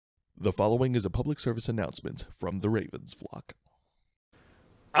The following is a public service announcement from the Ravens flock.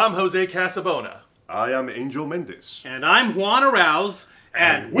 I'm Jose Casabona. I am Angel Mendes. And I'm Juan Arouse.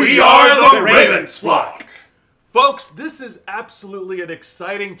 And we are the Ravens flock! Folks, this is absolutely an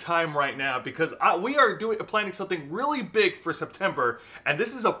exciting time right now because we are planning something really big for September, and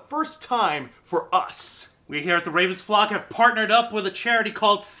this is a first time for us. We here at the Ravens flock have partnered up with a charity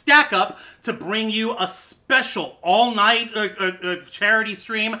called StackUp to bring you a special all-night charity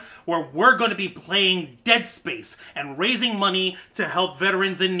stream where we're going to be playing Dead Space and raising money to help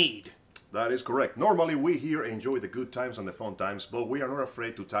veterans in need. That is correct. Normally we here enjoy the good times and the fun times, but we are not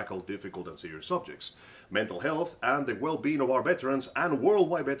afraid to tackle difficult and serious subjects. Mental health and the well-being of our veterans and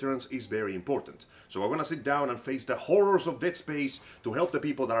worldwide veterans is very important. So we're going to sit down and face the horrors of Dead Space to help the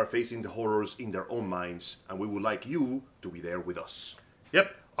people that are facing the horrors in their own minds, and we would like you to be there with us.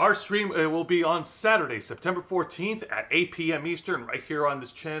 Yep, our stream will be on Saturday, September 14th at 8 p.m. Eastern right here on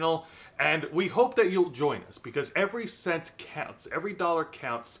this channel, and we hope that you'll join us because every cent counts, every dollar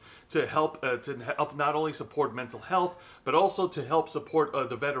counts to help not only support mental health, but also to help support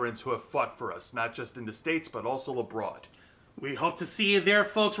the veterans who have fought for us, not just in the States, but also abroad. We hope to see you there,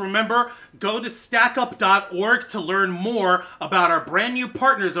 folks. Remember, go to StackUp.org to learn more about our brand new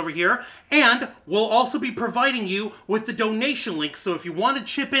partners over here, and we'll also be providing you with the donation link, so if you want to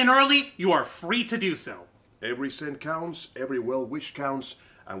chip in early, you are free to do so. Every cent counts, every well-wish counts,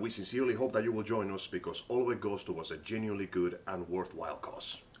 and we sincerely hope that you will join us because all of it goes towards a genuinely good and worthwhile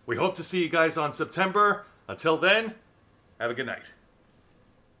cause. We hope to see you guys on September. Until then, have a good night.